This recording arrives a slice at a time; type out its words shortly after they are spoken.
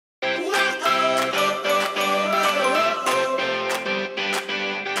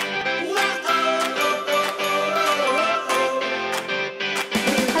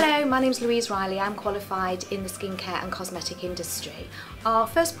name's Louise Riley. I'm qualified in the skincare and cosmetic industry. Our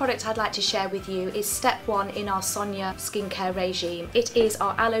first product I'd like to share with you is step 1 in our Sonya skincare regime. It is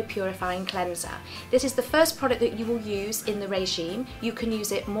our Aloe Purifying Cleanser. This is the first product that you will use in the regime. You can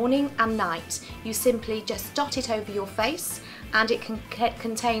use it morning and night. You simply just dot it over your face, and it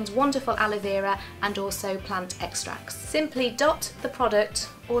contains wonderful aloe vera and also plant extracts. Simply dot the product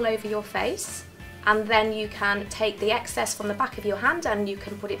all over your face, and then you can take the excess from the back of your hand and you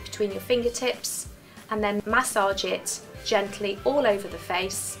can put it between your fingertips and then massage it gently all over the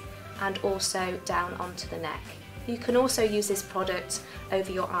face and also down onto the neck. You can also use this product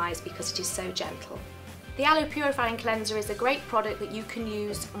over your eyes because it is so gentle. The Aloe Purifying Cleanser is a great product that you can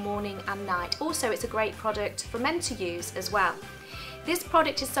use morning and night. Also, it's a great product for men to use as well. This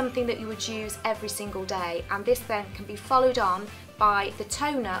product is something that you would use every single day, and this then can be followed on by the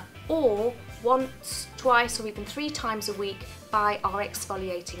toner, or once, twice or even 3 times a week by our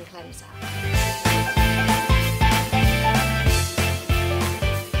exfoliating cleanser.